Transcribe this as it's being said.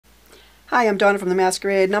Hi, I'm Donna from the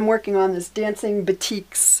Masquerade, and I'm working on this dancing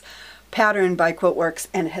batiks pattern by Quiltworks,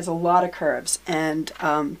 and it has a lot of curves. And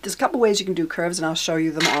there's a couple ways you can do curves, and I'll show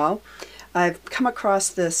you them all. I've come across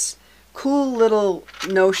this cool little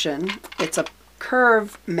notion. It's a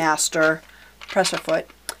curve master presser foot.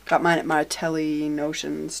 Got mine at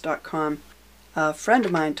martellinotions.com. A friend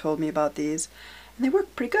of mine told me about these, and they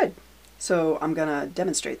work pretty good. So I'm going to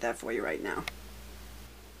demonstrate that for you right now.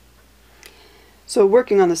 So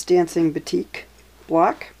working on this dancing batik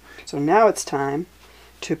block, so now it's time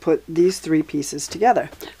to put these three pieces together.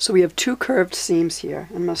 So we have two curved seams here.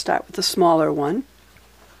 I'm going to start with the smaller one.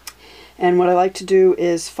 And what I like to do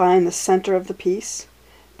is find the center of the piece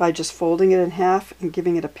by just folding it in half and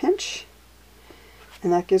giving it a pinch.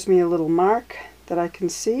 And that gives me a little mark that I can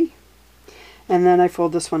see. And then I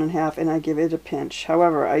fold this one in half and I give it a pinch.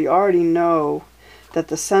 However, I already know that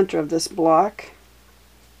the center of this block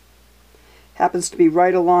happens to be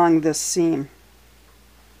right along this seam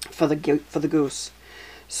for the goose.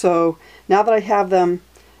 So now that I have them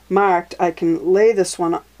marked, I can lay this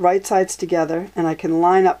one right sides together, and I can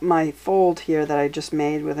line up my fold here that I just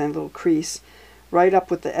made with a little crease right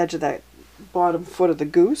up with the edge of that bottom foot of the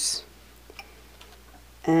goose.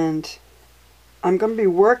 And I'm going to be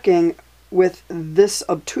working with this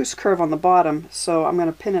obtuse curve on the bottom, so I'm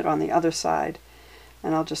going to pin it on the other side,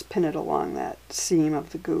 and I'll just pin it along that seam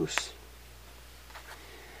of the goose.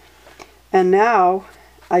 And now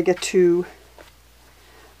I get to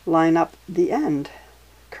line up the end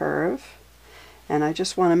curve, and I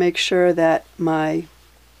just want to make sure that my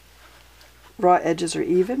raw edges are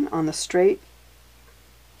even on the straight.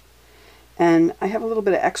 And I have a little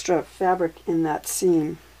bit of extra fabric in that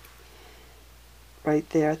seam right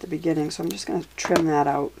there at the beginning, so I'm just going to trim that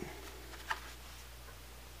out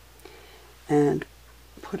and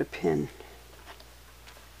put a pin.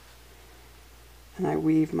 And I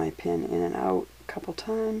weave my pin in and out a couple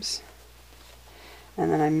times,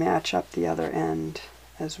 and then I match up the other end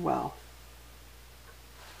as well.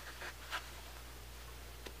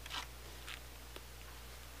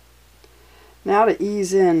 Now to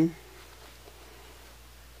ease in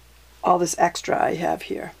all this extra I have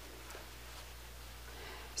here.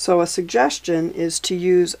 So a suggestion is to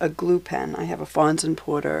use a glue pen. I have a Fons and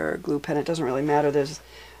Porter glue pen. It doesn't really matter. There's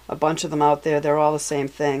a bunch of them out there. They're all the same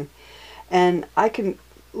thing. And I can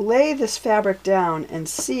lay this fabric down and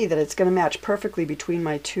see that it's going to match perfectly between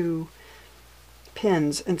my two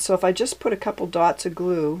pins. And so if I just put a couple dots of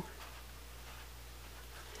glue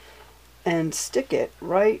and stick it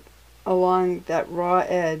right along that raw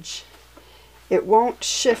edge, it won't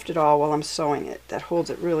shift at all while I'm sewing it. That holds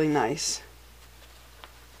it really nice.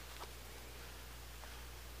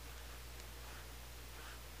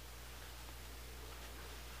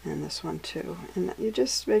 And this one too. And you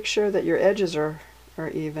just make sure that your edges are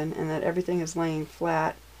even and that everything is laying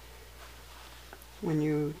flat when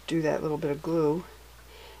you do that little bit of glue.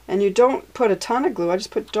 And you don't put a ton of glue. I just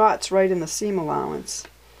put dots right in the seam allowance,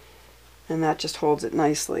 and that just holds it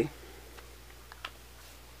nicely.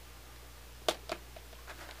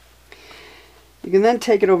 You can then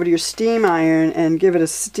take it over to your steam iron and give it a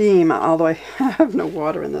steam, although I have no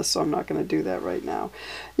water in this, so I'm not going to do that right now.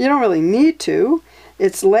 You don't really need to.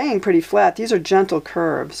 It's laying pretty flat. These are gentle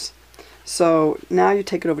curves. So now you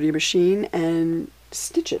take it over to your machine and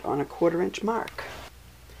stitch it on a 1/4 inch mark.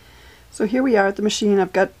 So here we are at the machine.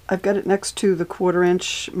 I've got it next to the 1/4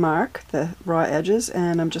 inch mark, the raw edges,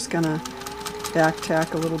 and I'm just going to back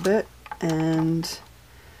tack a little bit and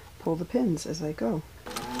pull the pins as I go.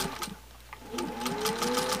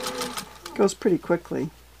 It goes pretty quickly.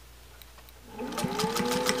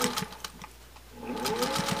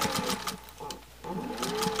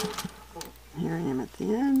 Here I am at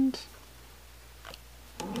the end.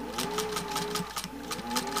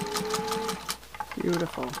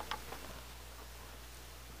 Beautiful.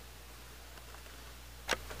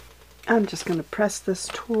 I'm just going to press this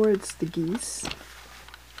towards the geese.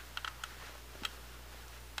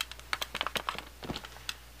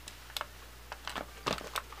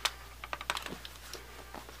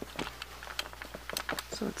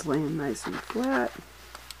 So it's laying nice and flat.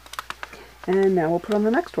 And now we'll put on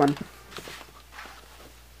the next one.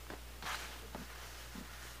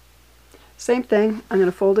 Same thing. I'm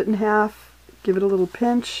going to fold it in half, give it a little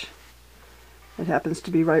pinch. It happens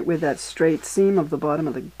to be right where that straight seam of the bottom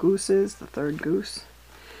of the goose is, the third goose.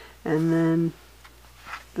 And then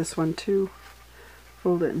this one too.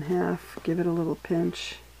 Fold it in half, give it a little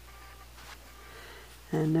pinch.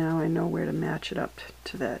 And now I know where to match it up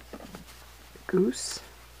to that goose.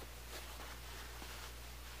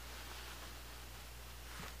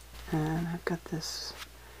 And I've got this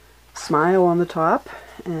smile on the top,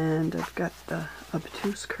 and I've got the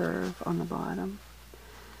obtuse curve on the bottom.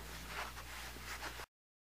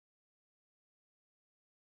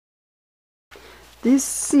 These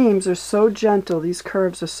seams are so gentle, these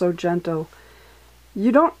curves are so gentle.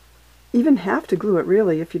 You don't even have to glue it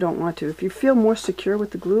really if you don't want to. If you feel more secure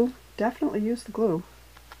with the glue, definitely use the glue.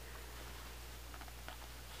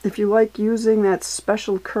 If you like using that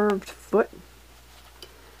special curved foot,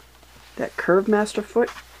 that Curve Master foot,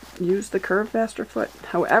 use the Curve Master foot.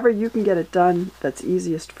 However you can get it done, that's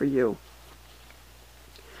easiest for you.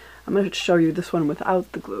 I'm going to show you this one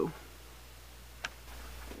without the glue.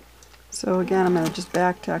 So again, I'm going to just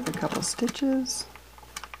back tack a couple stitches,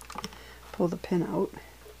 pull the pin out,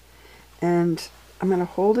 and I'm going to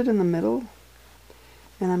hold it in the middle,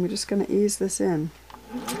 and I'm just going to ease this in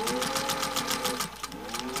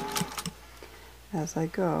as I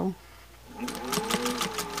go.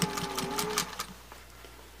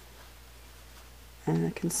 And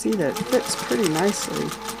I can see that it fits pretty nicely.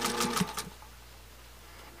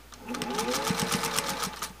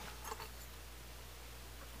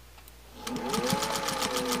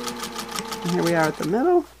 And here we are at the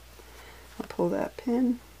middle. I'll pull that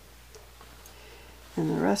pin, and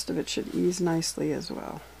the rest of it should ease nicely as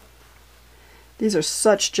well. These are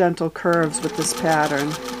such gentle curves with this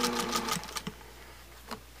pattern.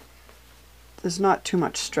 There's not too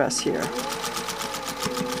much stress here.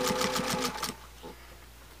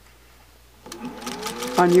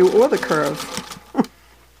 On you or the curve.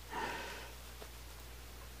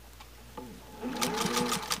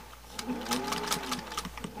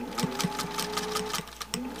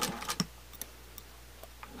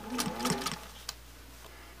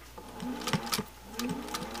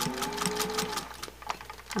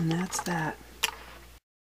 And that's that.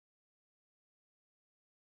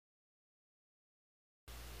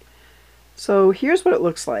 So here's what it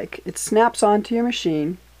looks like. It snaps onto your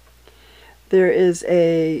machine. There is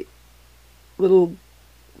a little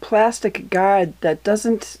plastic guard that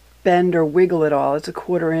doesn't bend or wiggle at all. It's a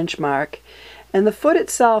 1/4 inch mark. And the foot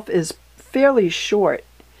itself is fairly short.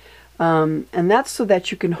 And that's so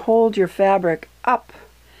that you can hold your fabric up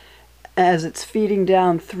as it's feeding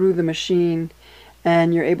down through the machine,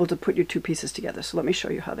 and you're able to put your two pieces together. So let me show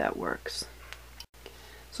you how that works.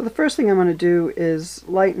 So the first thing I'm going to do is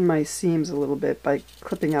lighten my seams a little bit by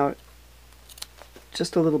clipping out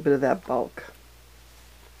just a little bit of that bulk.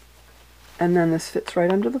 And then this fits right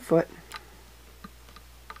under the foot.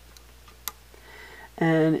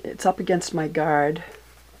 And it's up against my guard.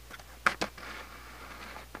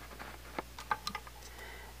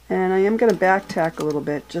 And I am going to back tack a little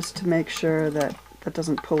bit just to make sure that that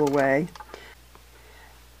doesn't pull away.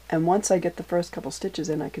 And once I get the first couple stitches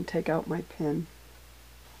in, I can take out my pin.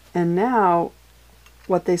 And now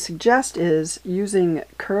what they suggest is using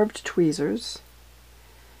curved tweezers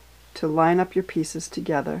to line up your pieces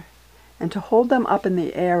together and to hold them up in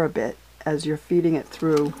the air a bit as you're feeding it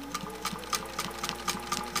through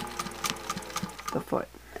the foot.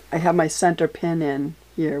 I have my center pin in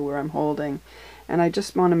here where I'm holding, and I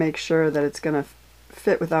just want to make sure that it's going to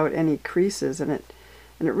fit without any creases, and it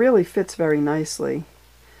really fits very nicely.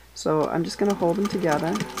 So I'm just going to hold them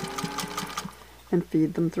together and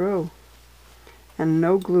feed them through. And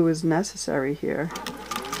no glue is necessary here.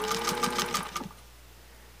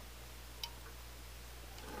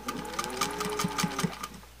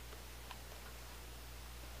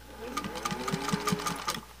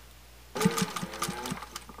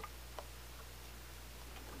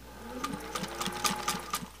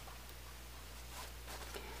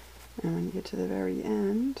 And when you get to the very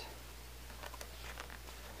end,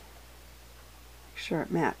 make sure it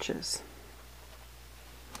matches.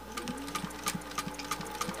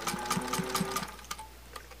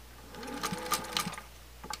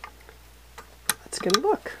 Let's get a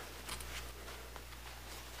look.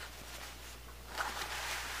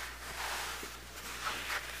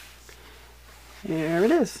 There it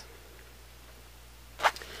is.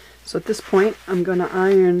 So at this point, I'm going to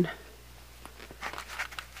iron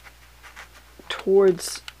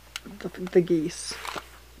towards the geese.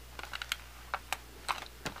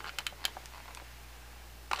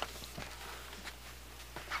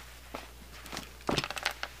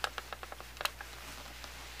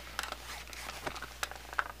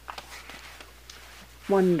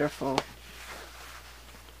 Wonderful.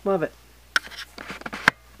 Love it.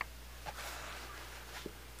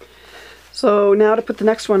 So now to put the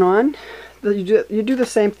next one on, you do the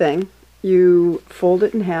same thing. You fold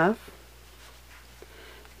it in half.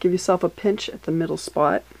 Give yourself a pinch at the middle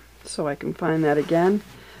spot, so I can find that again,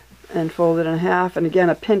 and fold it in half. And again,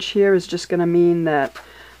 a pinch here is just going to mean that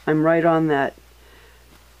I'm right on that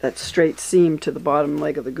that straight seam to the bottom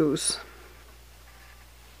leg of the goose.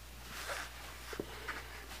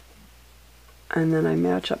 And then I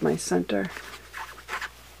match up my center,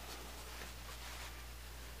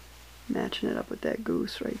 matching it up with that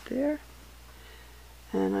goose right there.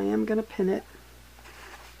 And I am going to pin it.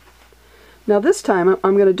 Now this time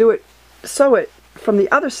I'm going to sew it from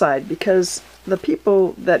the other side, because the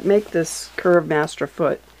people that make this curved master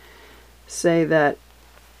foot say that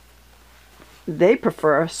they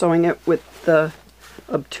prefer sewing it with the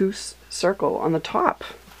obtuse circle on the top.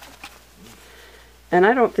 And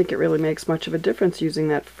I don't think it really makes much of a difference using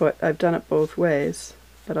that foot. I've done it both ways,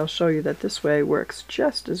 but I'll show you that this way works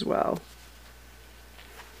just as well.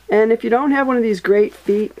 And if you don't have one of these great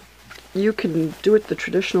feet, you can do it the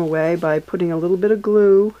traditional way by putting a little bit of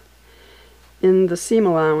glue in the seam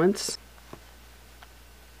allowance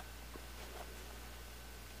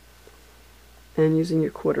and using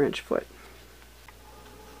your 1/4 inch foot.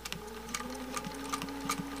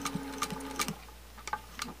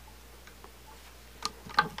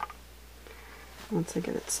 Once I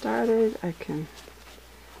get it started, I can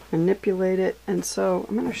manipulate it, and so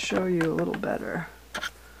I'm going to show you a little better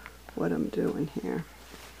what I'm doing here.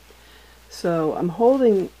 So I'm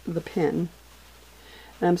holding the pin,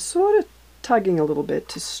 and I'm sort of tugging a little bit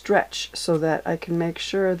to stretch so that I can make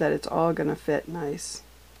sure that it's all going to fit nice.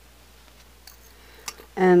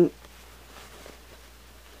 And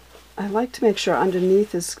I like to make sure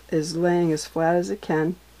underneath is laying as flat as it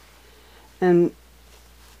can, and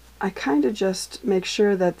I kind of just make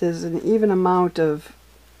sure that there's an even amount of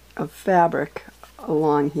fabric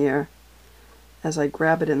along here as I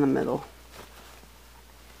grab it in the middle.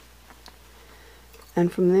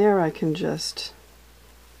 And from there I can just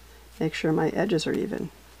make sure my edges are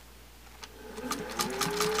even.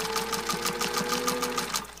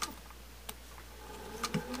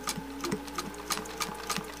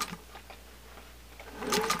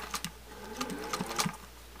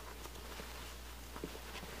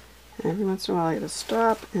 Every once in a while I gotta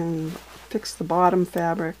stop and fix the bottom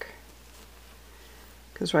fabric,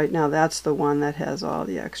 because right now that's the one that has all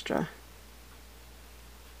the extra.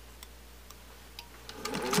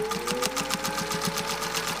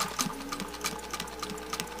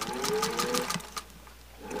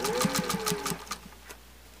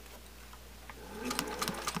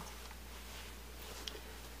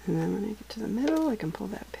 And then when I get to the middle, I can pull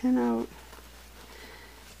that pin out.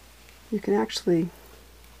 You can actually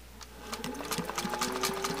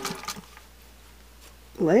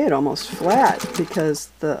lay it almost flat, because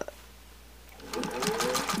the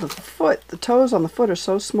toes on the foot are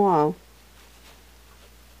so small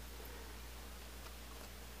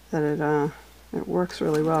that it works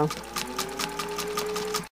really well.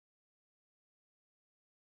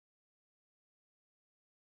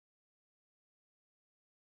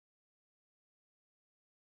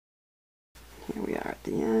 Here we are at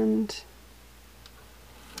the end.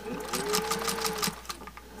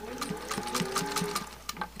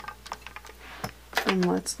 And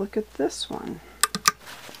let's look at this one.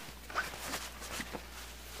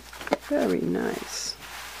 Very nice.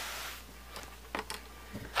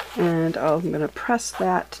 And I'm going to press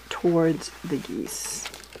that towards the geese.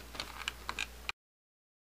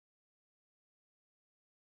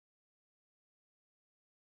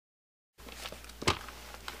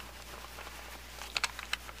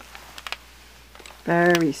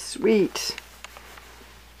 Very sweet.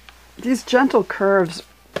 These gentle curves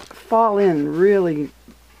fall in really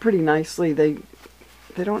pretty nicely. They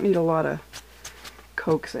don't need a lot of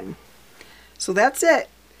coaxing. So that's it.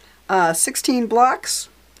 16 blocks,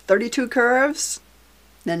 32 curves,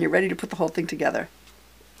 then you're ready to put the whole thing together.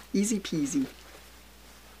 Easy peasy.